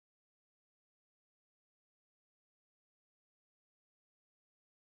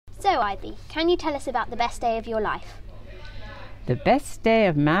So, Ivy, can you tell us about the best day of your life? The best day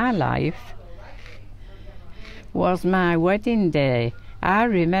of my life was my wedding day. I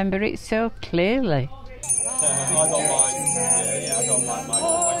remember it so clearly. I don't mind. Yeah, I don't mind,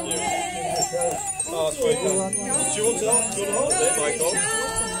 Michael. Thank you. Oh, that's very good. Do you want to hold it, Michael?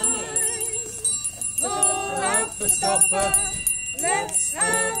 Pull out the stopper, let's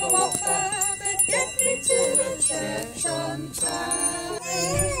have a whopper, but get me to the church on time.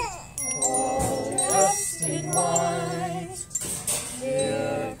 All dressed in white,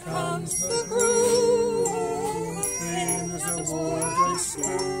 here comes the groom, things a wooden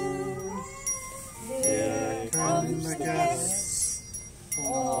spoon. Here come the guests,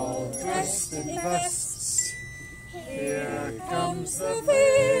 all dressed in vests. Here comes the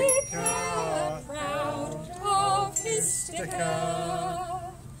vicar, proud of his sticker.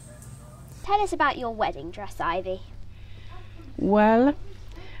 Tell us about your wedding dress, Ivy. Well,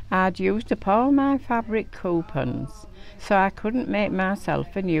 I'd used up all my fabric coupons, so I couldn't make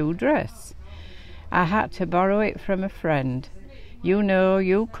myself a new dress. I had to borrow it from a friend. You know,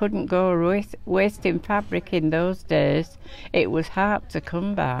 you couldn't go wasting fabric in those days. It was hard to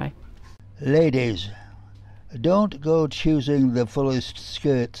come by. Ladies, don't go choosing the fullest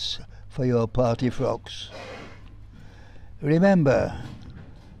skirts for your party frocks. Remember,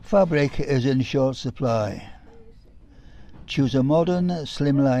 fabric is in short supply. Choose a modern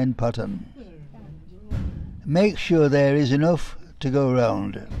slimline pattern. Make sure there is enough to go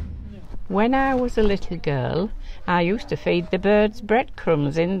round. When I was a little girl, I used to feed the birds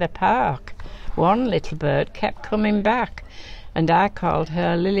breadcrumbs in the park. One little bird kept coming back, and I called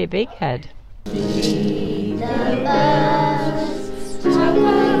her Lily Bighead. Feed the birds,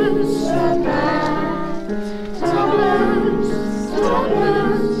 tuppence a bag, tuppence,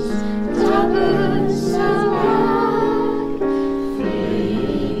 tuppence, tuppence a bag.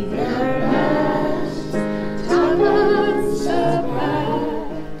 Feed the birds, tuppence a bag,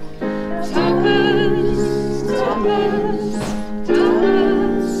 tuppence, tuppence,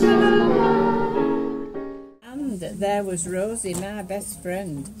 tuppence a bag. And there was Rosie, my best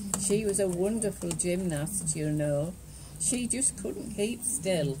friend. She was a wonderful gymnast, you know. She just couldn't keep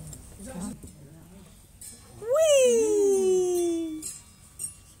still. Whee!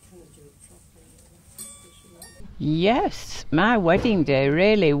 Yes, my wedding day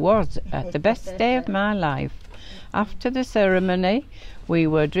really was the best day of my life. After the ceremony, we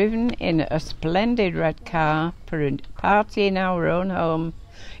were driven in a splendid red car for a party in our own home,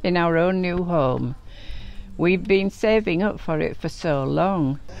 in our own new home. We've been saving up for it for so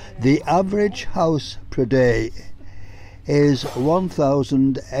long. The average house per day is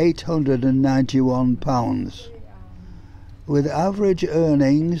 £1,891. With average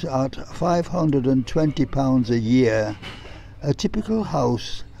earnings at £520 a year, a typical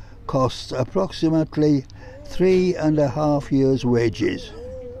house costs approximately 3.5 years' wages.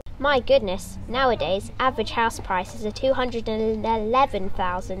 My goodness, nowadays average house prices are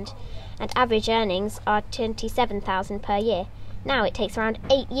 £211,000 and average earnings are £27,000 per year. Now it takes around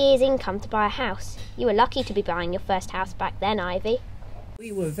 8 years' income to buy a house. You were lucky to be buying your first house back then, Ivy.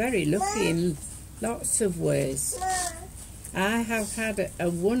 We were very lucky in lots of ways. I have had a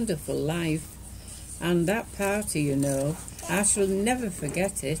wonderful life, and that party, you know, I shall never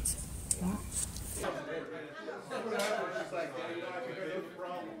forget it.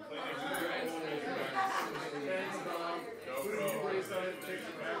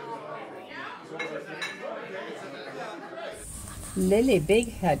 Lily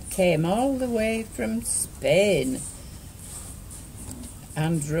Bighead came all the way from Spain,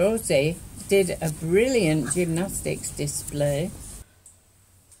 and Rosie did a brilliant gymnastics display.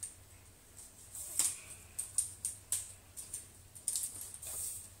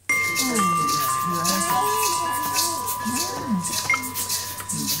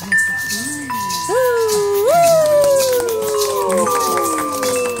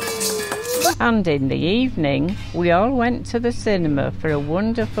 And in the evening, we all went to the cinema for a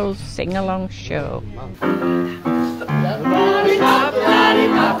wonderful sing-along show. Lollipop,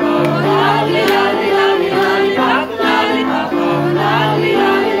 lollipop,